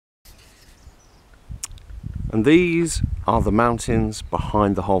And these are the mountains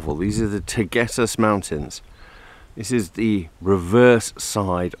behind the hovel. These are the Tegetus Mountains. This is the reverse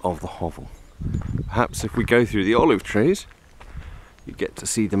side of the hovel. Perhaps if we go through the olive trees, you get to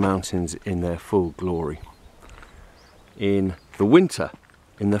see the mountains in their full glory. In the winter,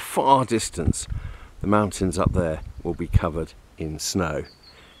 in the far distance, the mountains up there will be covered in snow.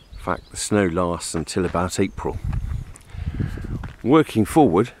 In fact, the snow lasts until about April. Working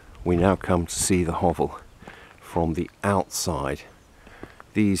forward, we now come to see the hovel from the outside.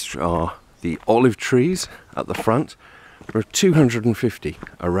 These are the olive trees at the front. There are 250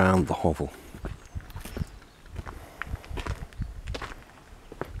 around the hovel.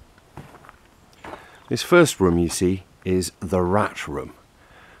 This first room you see is the rat room.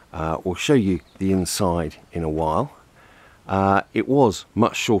 We'll show you the inside in a while. It was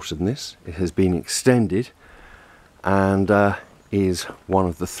much shorter than this. It has been extended and is one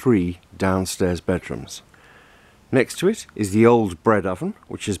of the 3 downstairs bedrooms. Next to it is the old bread oven,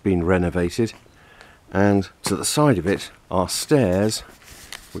 which has been renovated, and to the side of it are stairs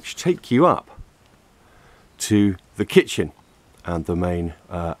which take you up to the kitchen and the main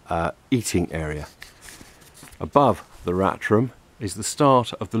eating area. Above the rat room is the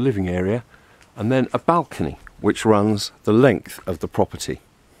start of the living area, and then a balcony which runs the length of the property.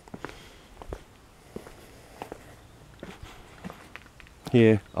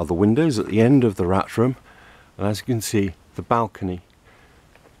 Here are the windows at the end of the rat room, and as you can see, the balcony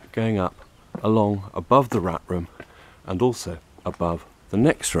going up along above the rat room and also above the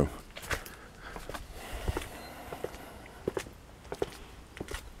next room.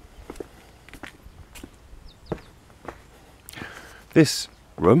 This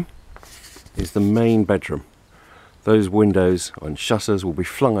room is the main bedroom. Those windows and shutters will be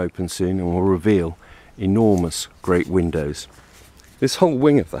flung open soon and will reveal enormous great windows. This whole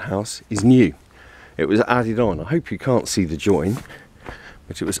wing of the house is new. It was added on. I hope you can't see the join,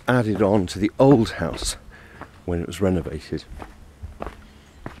 but it was added on to the old house when it was renovated.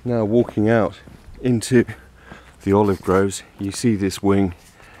 Now walking out into the olive groves, you see this wing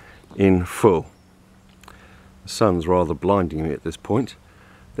in full. The sun's rather blinding me at this point.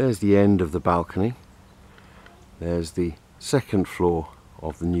 There's the end of the balcony. There's the second floor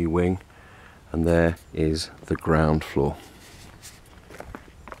of the new wing, and there is the ground floor.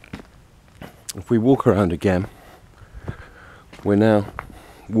 If we walk around again, we're now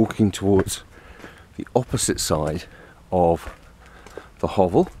walking towards the opposite side of the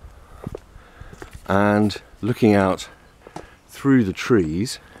hovel, and looking out through the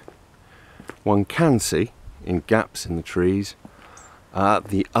trees, one can see in gaps in the trees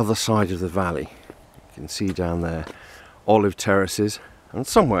the other side of the valley. You can see down there olive terraces, and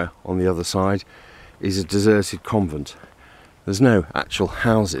somewhere on the other side is a deserted convent. There's no actual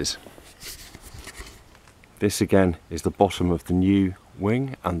houses. This again is the bottom of the new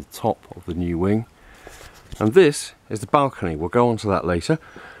wing and the top of the new wing, and this is the balcony. We'll go on to that later.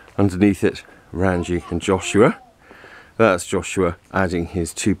 Underneath it, Ranji and Joshua. That's Joshua adding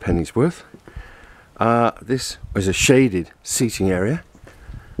his 2 pennies worth. This is a shaded seating area,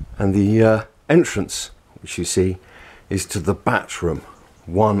 and the entrance, which you see, is to the bat room,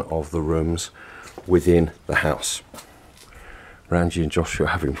 one of the rooms within the house. Ranji and Joshua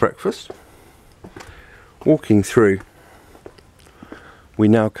having breakfast. Walking through, we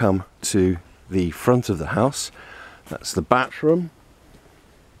now come to the front of the house. That's the bat room.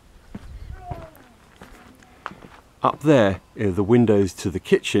 Up there are the windows to the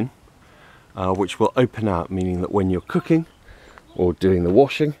kitchen, which will open out, meaning that when you're cooking or doing the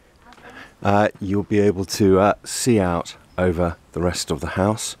washing, you'll be able to see out over the rest of the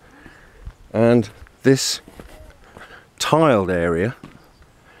house. And this tiled area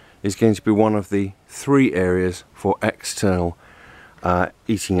is going to be one of the 3 areas for external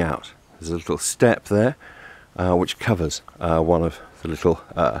eating out. There's a little step there which covers one of the little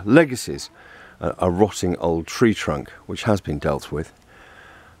legacies, a rotting old tree trunk which has been dealt with.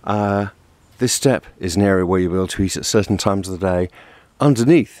 This step is an area where you'll be able to eat at certain times of the day.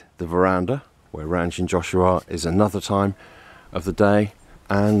 Underneath the veranda, where Ranj and Joshua are, is another time of the day,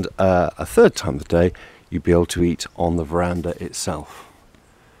 and a third time of the day you'll be able to eat on the veranda itself.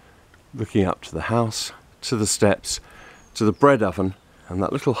 Looking up to the house, to the steps, to the bread oven, and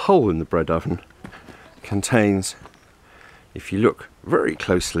that little hole in the bread oven contains, if you look very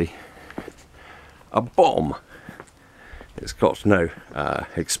closely, a bomb. It's got no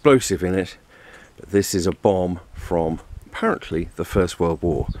explosive in it, but this is a bomb from apparently the First World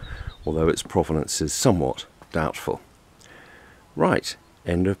War, although its provenance is somewhat doubtful. Right,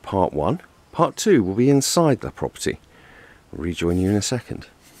 end of part 1. Part 2 will be inside the property. I'll rejoin you in a second.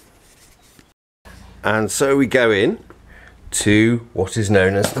 And so we go in to what is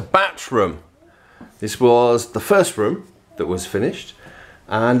known as the bathroom. This was the first room that was finished,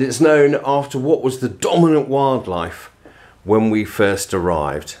 and it's known after what was the dominant wildlife when we first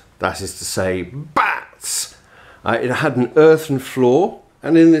arrived. That is to say, bats. It had an earthen floor,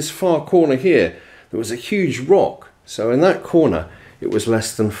 and in this far corner here there was a huge rock. So in that corner it was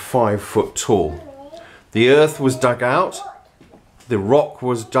less than 5 foot tall. The earth was dug out, the rock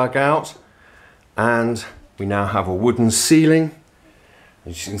was dug out, and we now have a wooden ceiling.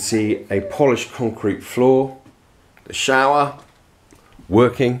 As you can see, a polished concrete floor, the shower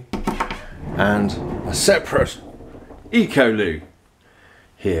working, and a separate eco-loo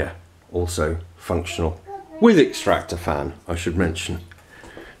here, also functional, with extractor fan, I should mention.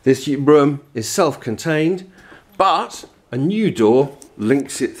 This room is self-contained, but a new door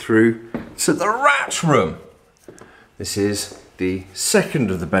links it through to the rat room. This is the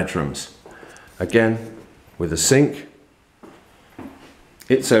second of the bedrooms, again with a sink,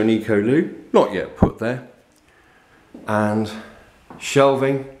 its own eco-loo, not yet put there, and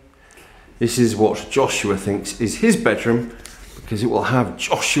shelving. This is what Joshua thinks is his bedroom, because it will have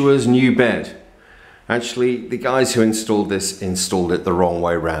Joshua's new bed. Actually, the guys who installed this installed it the wrong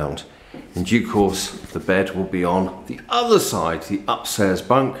way round. In due course, the bed will be on the other side, the upstairs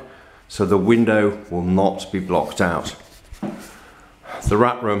bunk, so the window will not be blocked out. The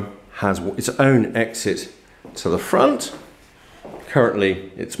rat room has its own exit to the front.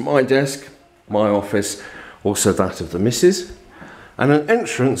 Currently, it's my desk, my office, also that of the missus, and an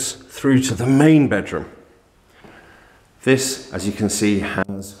entrance through to the main bedroom. This, as you can see,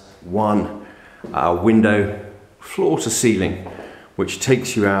 has one window, floor to ceiling, which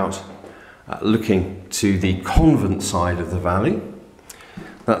takes you out looking to the convent side of the valley.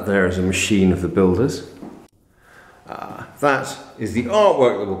 That there is a machine of the builders. That is the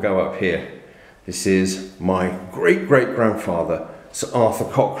artwork that will go up here. This is my great-great-grandfather, Sir Arthur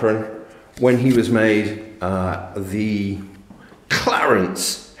Cochrane, when he was made the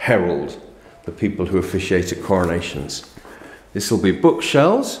Clarence Herald, the people who officiate at coronations. This will be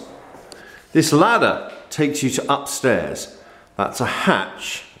bookshelves. This ladder takes you to upstairs. That's a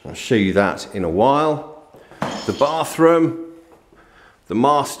hatch. I'll show you that in a while. The bathroom, the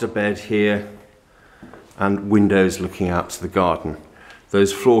master bed here, and windows looking out to the garden.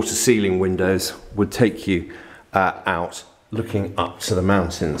 Those floor-to-ceiling windows would take you out looking up to the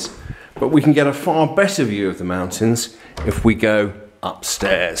mountains. But we can get a far better view of the mountains if we go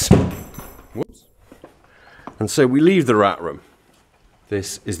upstairs. Whoops. And so we leave the rat room.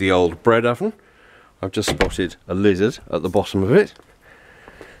 This is the old bread oven. I've just spotted a lizard at the bottom of it.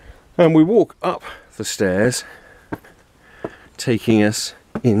 And we walk up the stairs, taking us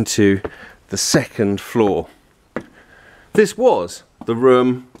into the second floor. This was the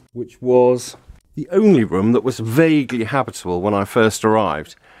room which was the only room that was vaguely habitable when I first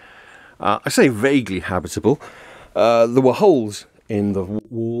arrived. I say vaguely habitable. There were holes in the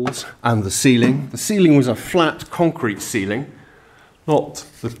walls and the ceiling. The ceiling was a flat concrete ceiling, not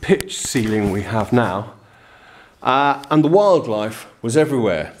the pitch ceiling we have now. And the wildlife was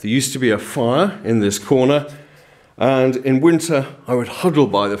everywhere. There used to be a fire in this corner, and in winter I would huddle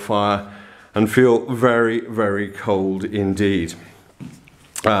by the fire and feel very, very cold indeed.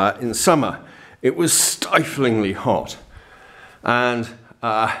 In summer it was stiflingly hot, and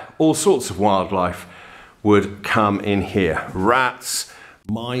all sorts of wildlife would come in here. Rats,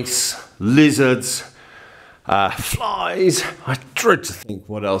 mice, lizards, flies. I dread to think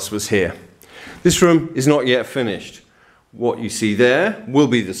what else was here. This room is not yet finished. What you see there will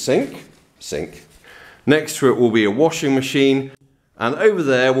be the sink. Next to it will be a washing machine, and over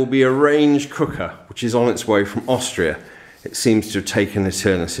there will be a range cooker, which is on its way from Austria. It seems to have taken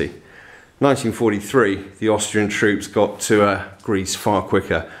eternity. 1943, the Austrian troops got to Greece far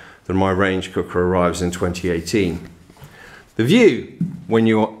quicker than my range cooker arrives in 2018. The view, when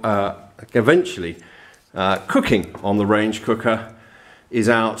you're eventually cooking on the range cooker, is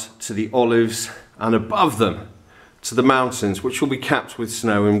out to the olives and above them to the mountains, which will be capped with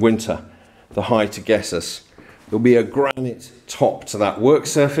snow in winter, the high to Gessus. There'll be a granite top to that work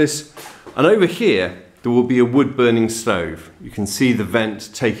surface, and over here there will be a wood burning stove. You can see the vent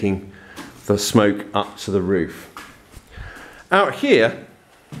taking the smoke up to the roof. Out here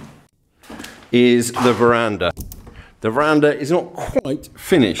is the veranda. The veranda is not quite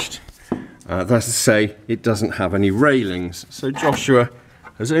finished. That's to say, it doesn't have any railings, so Joshua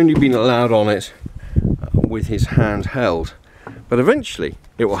has only been allowed on it with his hand held. But eventually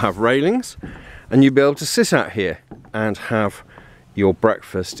it will have railings, and you'll be able to sit out here and have your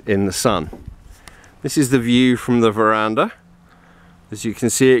breakfast in the sun. This is the view from the veranda. As you can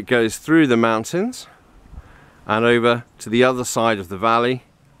see, it goes through the mountains and over to the other side of the valley,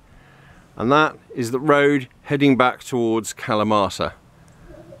 and that is the road heading back towards Kalamata.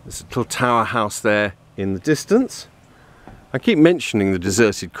 There's a little tower house there in the distance. I keep mentioning the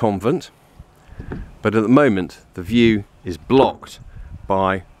deserted convent, but at the moment the view is blocked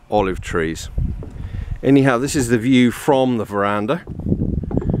by olive trees. Anyhow, this is the view from the veranda,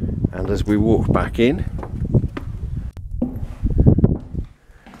 and as we walk back in,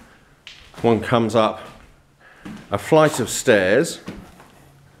 one comes up a flight of stairs,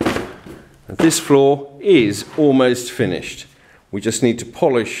 and this floor is almost finished. We just need to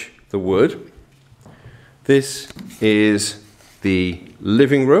polish the wood. This is the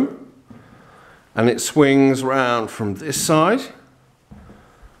living room, and it swings round from this side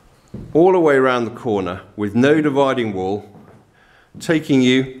all the way around the corner with no dividing wall, taking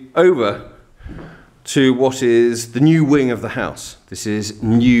you over to what is the new wing of the house. This is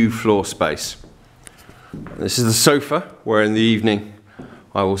new floor space. This is the sofa where in the evening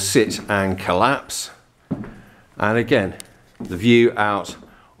I will sit and collapse. And again, the view out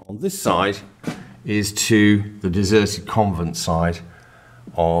on this side is to the deserted convent side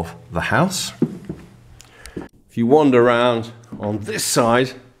of the house. If you wander around on this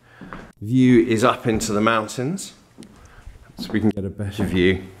side, view is up into the mountains, so we can get a better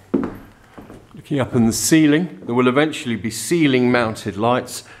view. Looking up in the ceiling, there will eventually be ceiling mounted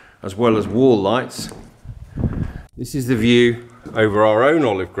lights as well as wall lights. This is the view over our own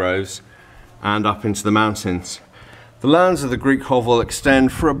olive groves and up into the mountains. The lands of the Greek Hovel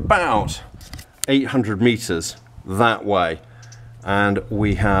extend for about 800 meters that way, and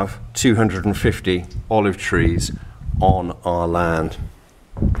we have 250 olive trees on our land.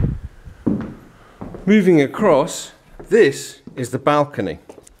 Moving across, this is the balcony.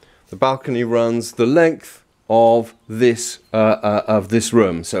 The balcony runs the length of this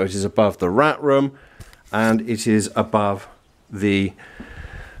room, so it is above the rat room, and it is above the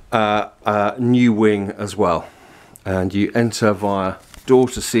new wing as well. And you enter via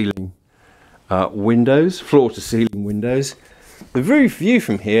door-to-ceiling windows, floor-to-ceiling windows. The view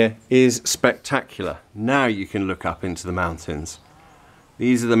from here is spectacular. Now you can look up into the mountains.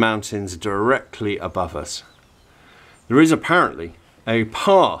 These are the mountains directly above us. There is apparently a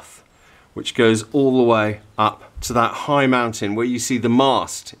path which goes all the way up to that high mountain where you see the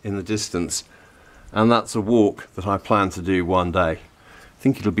mast in the distance, and that's a walk that I plan to do one day. I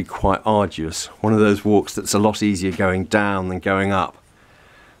think it'll be quite arduous, one of those walks that's a lot easier going down than going up.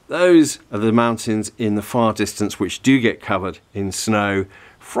 Those are the mountains in the far distance which do get covered in snow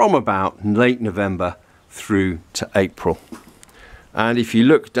from about late November through to April. And if you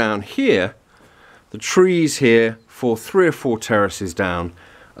look down here, the trees here for 3 or 4 terraces down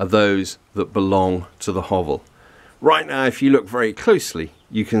are those that belong to the Hovel. Right now, if you look very closely,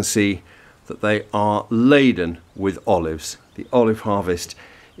 you can see that they are laden with olives. The olive harvest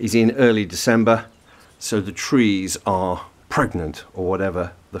is in early December, so the trees are pregnant, or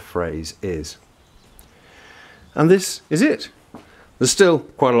whatever the phrase is. And this is it. There's still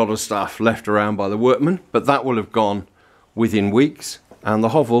quite a lot of stuff left around by the workmen, but that will have gone within weeks, and the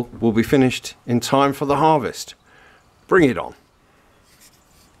Hovel will be finished in time for the harvest. Bring it on.